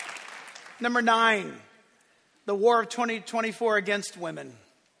that. Number 9, the war of 2024 against women.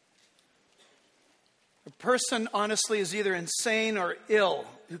 A person, honestly, is either insane or ill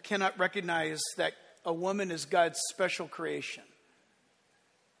who cannot recognize that a woman is God's special creation.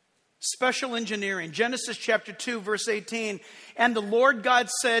 Special engineering. Genesis chapter 2, verse 18. And the Lord God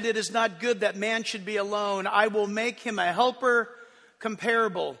said, it is not good that man should be alone. I will make him a helper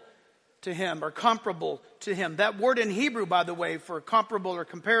comparable to him, or comparable to him. That word in Hebrew, by the way, for comparable or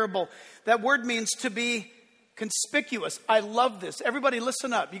comparable, that word means to be conspicuous. I love this. Everybody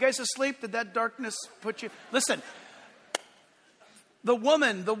listen up. You guys asleep? Did that darkness put you? Listen. The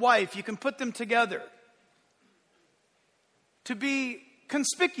woman, the wife, you can put them together. To be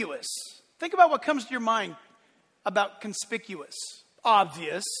conspicuous. Think about what comes to your mind about conspicuous.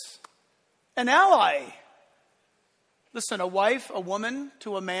 Obvious. An ally. Listen, a wife, a woman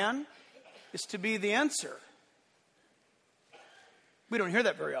to a man is to be the answer. We don't hear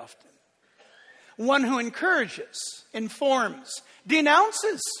that very often. One who encourages, informs,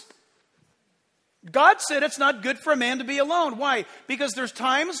 denounces. God said it's not good for a man to be alone. Why? Because there's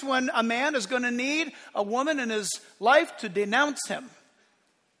times when a man is going to need a woman in his life to denounce him.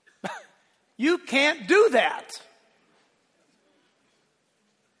 You can't do that.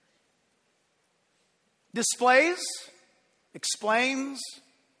 Displays, explains,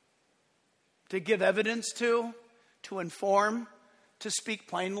 to give evidence to inform, to speak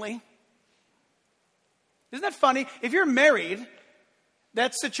plainly. Isn't that funny? If you're married,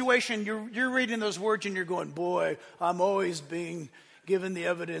 that situation, you're reading those words and you're going, boy, I'm always being given the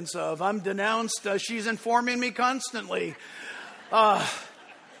evidence of. I'm denounced. She's informing me constantly.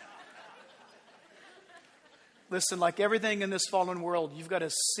 Listen, like everything in this fallen world, you've got to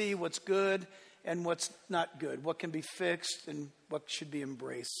see what's good and what's not good, what can be fixed and what should be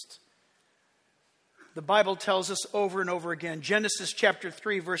embraced. The Bible tells us over and over again, Genesis chapter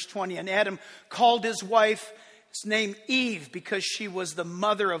 3, verse 20, and Adam called his wife's name Eve because she was the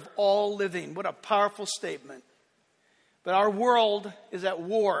mother of all living. What a powerful statement. But our world is at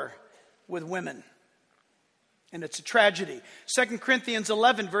war with women. And it's a tragedy. 2 Corinthians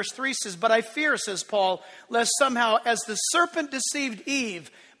 11, verse 3 says, but I fear, says Paul, lest somehow as the serpent deceived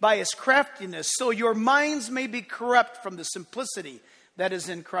Eve by his craftiness, so your minds may be corrupt from the simplicity that is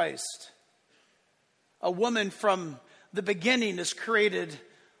in Christ. A woman from the beginning is created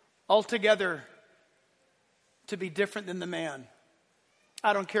altogether to be different than the man.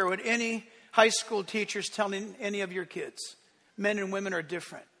 I don't care what any high school teacher's telling any of your kids. Men and women are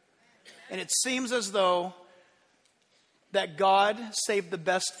different. And it seems as though that God saved the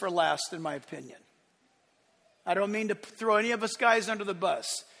best for last, in my opinion. I don't mean to throw any of us guys under the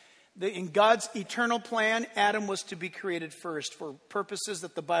bus. In God's eternal plan, Adam was to be created first for purposes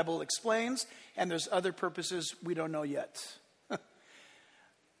that the Bible explains, and there's other purposes we don't know yet.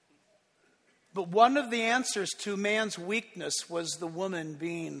 But one of the answers to man's weakness was the woman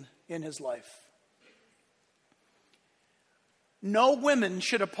being in his life. No woman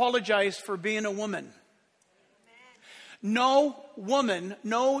should apologize for being a woman. No woman,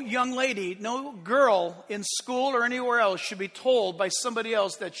 no young lady, no girl in school or anywhere else should be told by somebody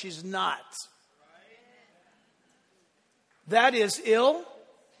else that she's not. That is ill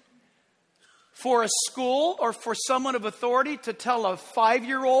for a school or for someone of authority to tell a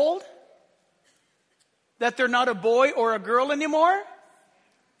 5-year-old that they're not a boy or a girl anymore,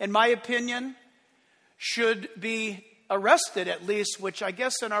 in my opinion, should be arrested at least, which I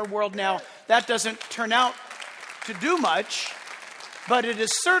guess in our world now, that doesn't turn out to do much, but it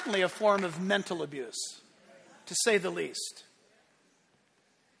is certainly a form of mental abuse, to say the least.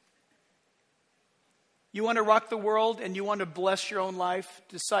 You want to rock the world and you want to bless your own life,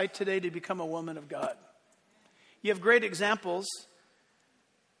 decide today to become a woman of God. You have great examples.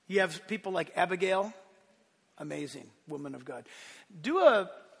 You have people like Abigail, amazing woman of God. Do a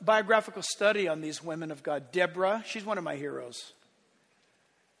biographical study on these women of God. Deborah, she's one of my heroes.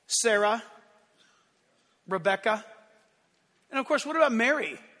 Sarah, Rebecca. And of course, what about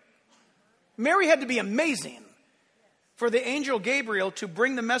Mary? Mary had to be amazing for the angel Gabriel to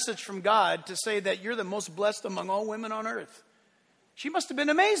bring the message from God to say that you're the most blessed among all women on earth. She must have been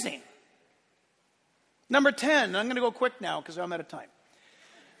amazing. Number 10, I'm going to go quick now because I'm out of time.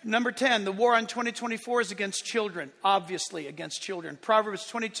 Number 10, the war on 2024 is against children, obviously against children. Proverbs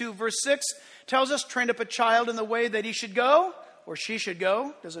 22, verse 6 tells us, train up a child in the way that he should go, or she should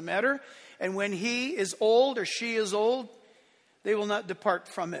go, doesn't matter. And when he is old or she is old, they will not depart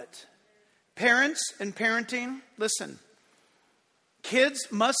from it. Parents and parenting, listen. Kids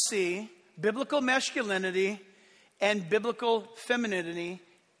must see biblical masculinity and biblical femininity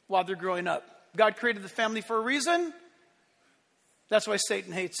while they're growing up. God created the family for a reason. That's why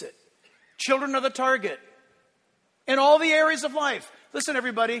Satan hates it. Children are the target in all the areas of life. Listen,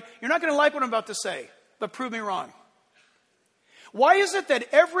 everybody, you're not going to like what I'm about to say, but prove me wrong. Why is it that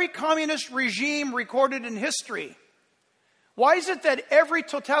every communist regime recorded in history, why is it that every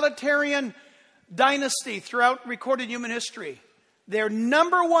totalitarian dynasty throughout recorded human history, their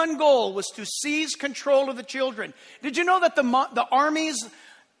number one goal was to seize control of the children? Did you know that the armies,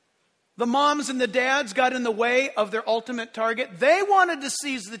 the moms and the dads got in the way of their ultimate target? They wanted to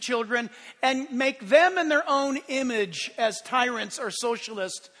seize the children and make them in their own image as tyrants or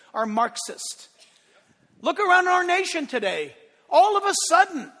socialists or Marxist. Look around our nation today. All of a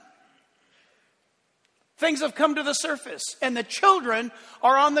sudden, things have come to the surface and the children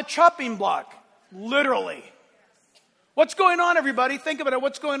are on the chopping block, literally. What's going on, everybody? Think about it.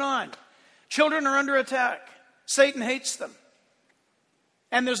 What's going on? Children are under attack. Satan hates them.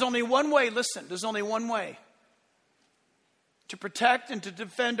 And there's only one way, listen, there's only one way to protect and to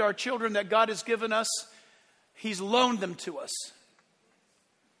defend our children that God has given us. He's loaned them to us.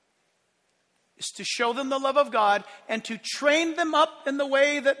 Is to show them the love of God and to train them up in the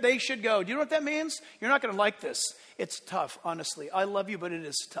way that they should go. Do you know what that means? You're not going to like this. It's tough, honestly. I love you, but it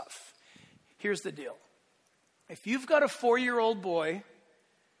is tough. Here's the deal. If you've got a 4-year-old boy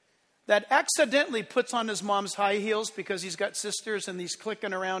that accidentally puts on his mom's high heels because he's got sisters and he's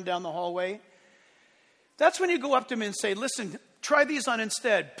clicking around down the hallway, that's when you go up to him and say, listen, try these on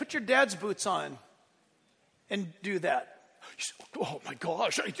instead. Put your dad's boots on and do that. Oh my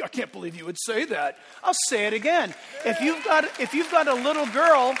gosh, I can't believe you would say that. I'll say it again. If you've got a little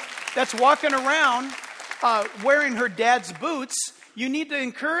girl that's walking around wearing her dad's boots, you need to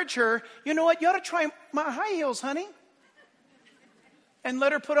encourage her. You know what? You ought to try my high heels, honey. And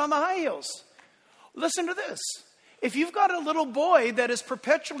let her put on the high heels. Listen to this. If you've got a little boy that is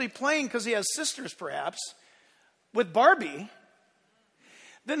perpetually playing, because he has sisters perhaps, with Barbie,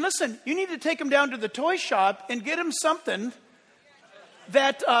 then listen, you need to take him down to the toy shop and get him something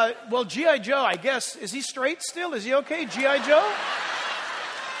that, G.I. Joe, I guess. Is he straight still? Is he okay? G.I. Joe?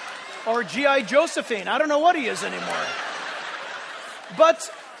 Or G.I. Josephine? I don't know what he is anymore.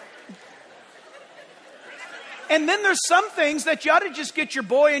 And then there's some things that you ought to just get your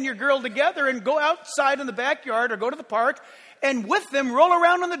boy and your girl together and go outside in the backyard or go to the park and with them roll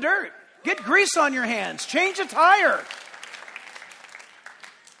around in the dirt. Get grease on your hands. Change a tire.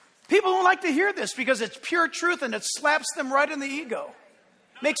 People don't like to hear this because it's pure truth and it slaps them right in the ego.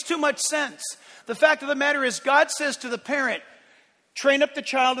 Makes too much sense. The fact of the matter is God says to the parent, train up the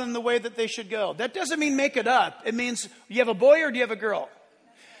child in the way that they should go. That doesn't mean make it up. It means you have a boy or do you have a girl?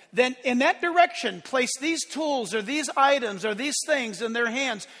 Then in that direction, place these tools or these items or these things in their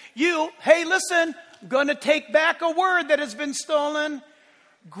hands. Hey, listen, I'm going to take back a word that has been stolen.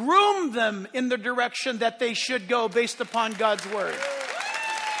 Groom them in the direction that they should go based upon God's word.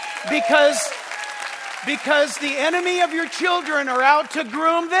 Because the enemy of your children are out to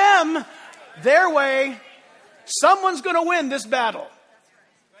groom them their way. Someone's going to win this battle.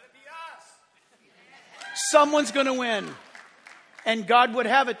 Someone's going to win. And God would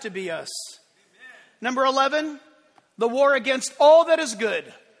have it to be us. Number 11, the war against all that is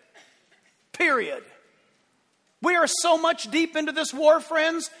good. Period. We are so much deep into this war,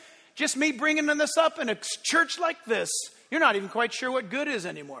 friends. Just me bringing this up in a church like this, you're not even quite sure what good is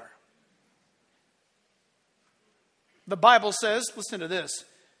anymore. The Bible says, listen to this.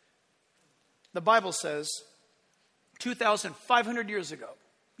 The Bible says 2,500 years ago.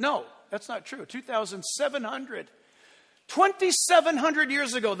 No, that's not true. 2,700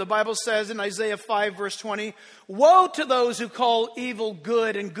 years ago, the Bible says in Isaiah 5, verse 20, woe to those who call evil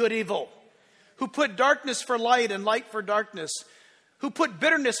good and good evil, who put darkness for light and light for darkness, who put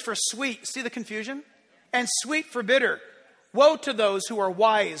bitterness for sweet. See the confusion? And sweet for bitter. Woe to those who are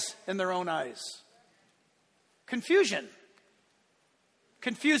wise in their own eyes. Confusion.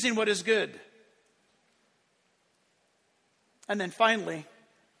 Confusing what is good. And then finally,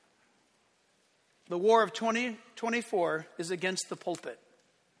 the war of 2024 is against the pulpit.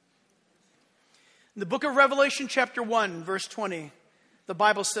 In the book of Revelation, chapter 1, verse 20, the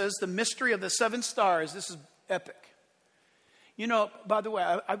Bible says, the mystery of the 7 stars. This is epic. You know, by the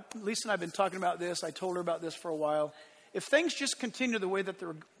way, Lisa and I have been talking about this. I told her about this for a while. If things just continue the way that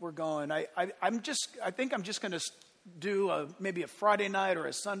we're going, I think I'm just going to do maybe a Friday night or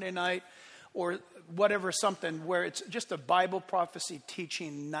a Sunday night or whatever, something where it's just a Bible prophecy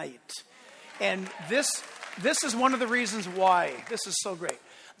teaching night. And this is one of the reasons why this is so great.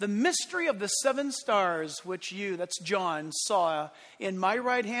 The mystery of the 7 stars, which that's John, saw in my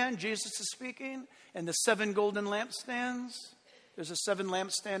right hand, Jesus is speaking, and the 7 golden lampstands. There's a 7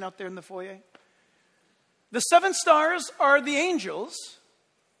 lampstand out there in the foyer. The 7 stars are the angels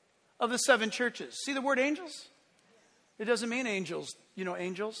of the 7 churches. See the word angels? It doesn't mean angels. You know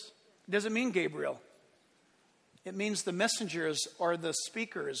angels? It doesn't mean Gabriel. It means the messengers or the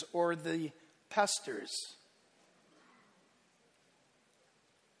speakers or the pastors.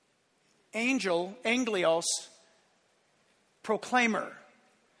 Angel, anglios, proclaimer.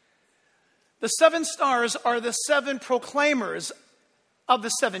 The 7 stars are the 7 proclaimers of the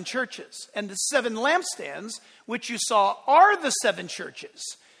 7 churches. And the 7 lampstands, which you saw, are the 7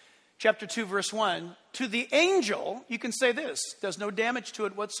 churches. Chapter 2, verse 1. To the angel, you can say this, does no damage to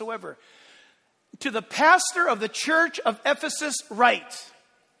it whatsoever. To the pastor of the church of Ephesus, write.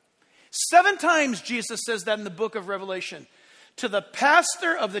 7 times Jesus says that in the book of Revelation. To the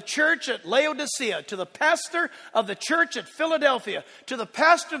pastor of the church at Laodicea, to the pastor of the church at Philadelphia, to the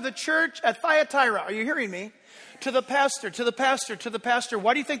pastor of the church at Thyatira. Are you hearing me? To the pastor, to the pastor, to the pastor.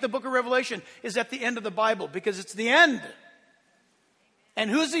 Why do you think the book of Revelation is at the end of the Bible? Because it's the end. And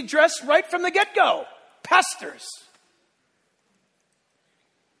who's he addressed right from the get-go? Pastors.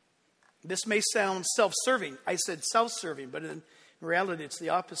 This may sound self-serving. I said self-serving, but in reality it's the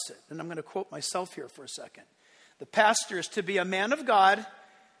opposite. And I'm going to quote myself here for a second. The pastor is to be a man of God,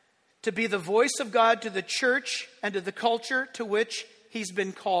 to be the voice of God to the church and to the culture to which he's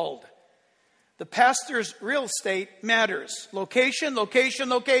been called. The pastor's real estate matters. Location, location,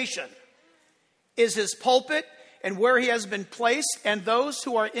 location is his pulpit and where he has been placed, and those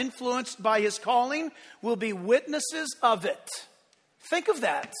who are influenced by his calling will be witnesses of it. Think of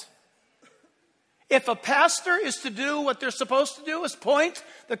that. If a pastor is to do what they're supposed to do, is point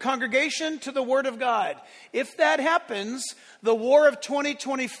the congregation to the Word of God. If that happens, the war of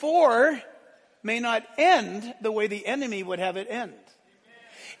 2024 may not end the way the enemy would have it end.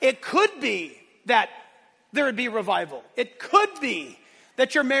 It could be that there would be revival. It could be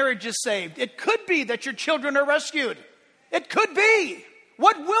that your marriage is saved. It could be that your children are rescued. It could be.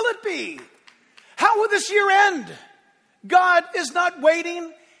 What will it be? How will this year end? God is not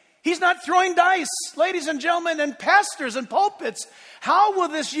waiting. He's not throwing dice. Ladies and gentlemen, and pastors and pulpits, how will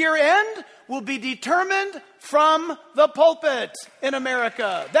this year end will be determined from the pulpit in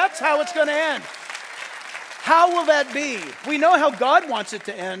America. That's how it's going to end. How will that be? We know how God wants it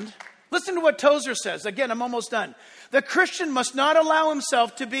to end. Listen to what Tozer says. Again, I'm almost done. The Christian must not allow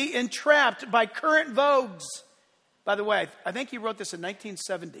himself to be entrapped by current vogues. By the way, I think he wrote this in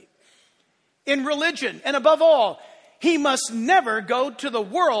 1970. In religion, and above all, he must never go to the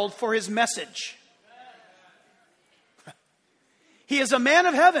world for his message. He is a man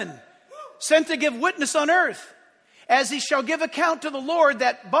of heaven, sent to give witness on earth. As he shall give account to the Lord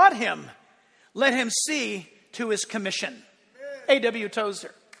that bought him, let him see to his commission. A.W.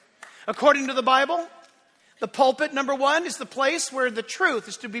 Tozer. According to the Bible, the pulpit, number one, is the place where the truth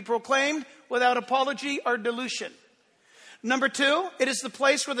is to be proclaimed without apology or dilution. Number two, it is the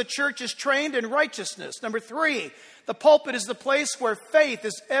place where the church is trained in righteousness. Number three, the pulpit is the place where faith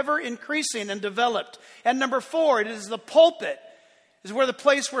is ever increasing and developed. And number four, it is the pulpit is where the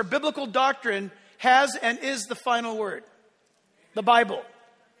place where biblical doctrine has and is the final word. The Bible.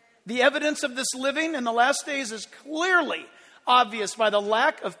 The evidence of this living in the last days is clearly obvious by the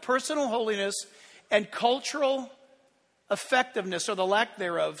lack of personal holiness and cultural effectiveness, or the lack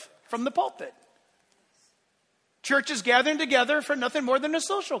thereof, from the pulpit. Churches gathering together for nothing more than a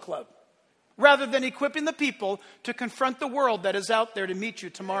social club, rather than equipping the people to confront the world that is out there to meet you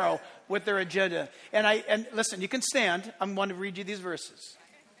tomorrow with their agenda. And listen, you can stand. I want to read you these verses.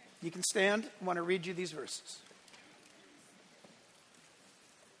 You can stand. I want to read you these verses.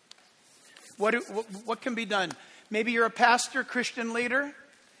 What can be done? Maybe you're a pastor, Christian leader.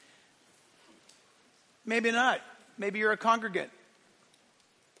 Maybe not. Maybe you're a congregant.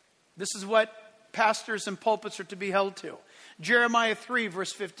 This is what pastors and pulpits are to be held to. Jeremiah 3,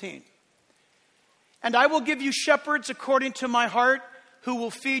 verse 15. And I will give you shepherds according to my heart, who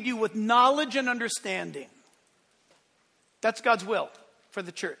will feed you with knowledge and understanding. That's God's will for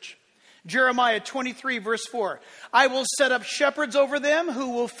the church. Jeremiah 23, verse 4. I will set up shepherds over them who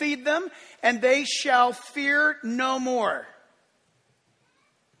will feed them, and they shall fear no more.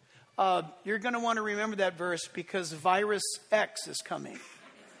 You're going to want to remember that verse because Virus X is coming.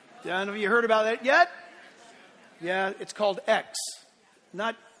 Have you heard about that yet? Yeah, it's called X.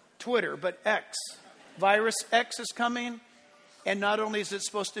 Not Twitter, but X. Virus X is coming. And not only is it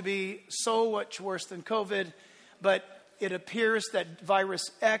supposed to be so much worse than COVID, but it appears that Virus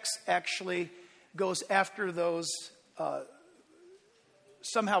X actually goes after those,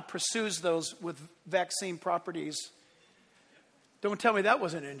 somehow pursues those with vaccine properties. Don't tell me that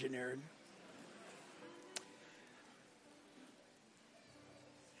wasn't engineered.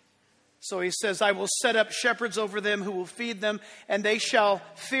 So he says, I will set up shepherds over them who will feed them, and they shall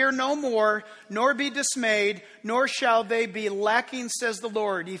fear no more, nor be dismayed, nor shall they be lacking, says the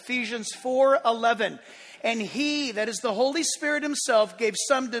Lord. Ephesians 4:11. And he, that is the Holy Spirit himself, gave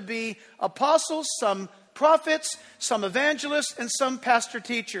some to be apostles, some prophets, some evangelists, and some pastor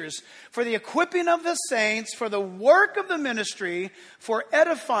teachers, for the equipping of the saints, for the work of the ministry, for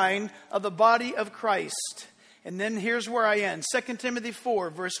edifying of the body of Christ. And then here's where I end. 2 Timothy 4,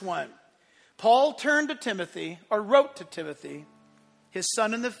 verse 1. Paul turned to Timothy, or wrote to Timothy, his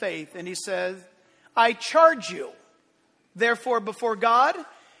son in the faith, and he said, I charge you, therefore, before God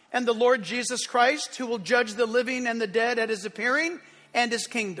and the Lord Jesus Christ, who will judge the living and the dead at his appearing and his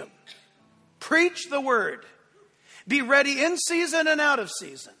kingdom. Preach the word. Be ready in season and out of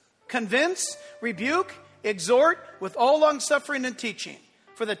season. Convince, rebuke, exhort with all longsuffering and teaching.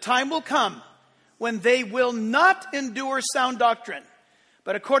 For the time will come when they will not endure sound doctrine,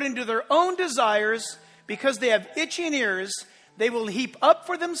 but according to their own desires, because they have itching ears, they will heap up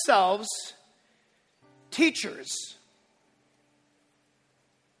for themselves teachers,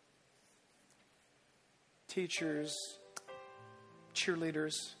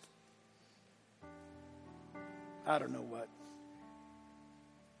 cheerleaders, I don't know what.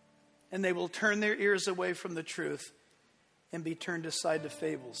 and they will turn their ears away from the truth and be turned aside to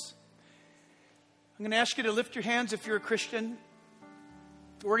fables. I'm going to ask you to lift your hands if you're a Christian.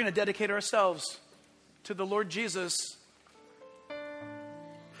 We're going to dedicate ourselves to the Lord Jesus.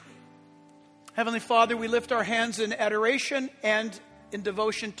 Heavenly Father, we lift our hands in adoration and in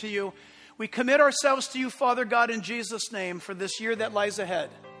devotion to you. We commit ourselves to you, Father God, in Jesus' name, for this year that lies ahead.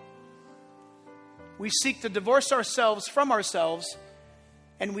 We seek to divorce ourselves from ourselves,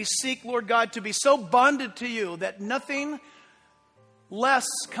 and we seek, Lord God, to be so bonded to you that nothing less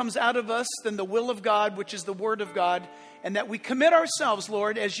comes out of us than the will of God, which is the Word of God, and that we commit ourselves,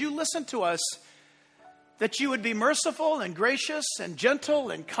 Lord, as you listen to us, that you would be merciful and gracious and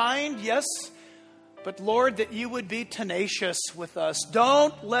gentle and kind, yes, but Lord, that you would be tenacious with us.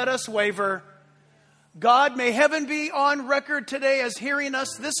 Don't let us waver. God, may heaven be on record today as hearing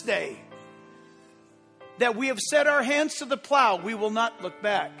us this day, that we have set our hands to the plow, we will not look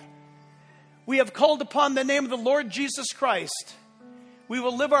back. We have called upon the name of the Lord Jesus Christ. We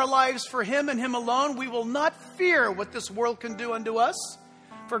will live our lives for him and him alone. We will not fear what this world can do unto us,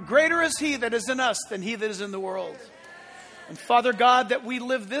 for greater is he that is in us than he that is in the world. And Father God, that we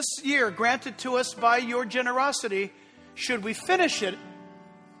live this year granted to us by your generosity, should we finish it,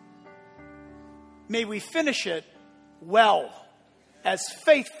 may we finish it well, as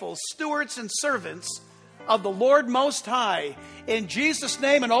faithful stewards and servants of the Lord Most High. In Jesus'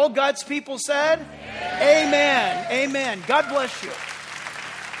 name, and all God's people said, Amen. Amen. God bless you.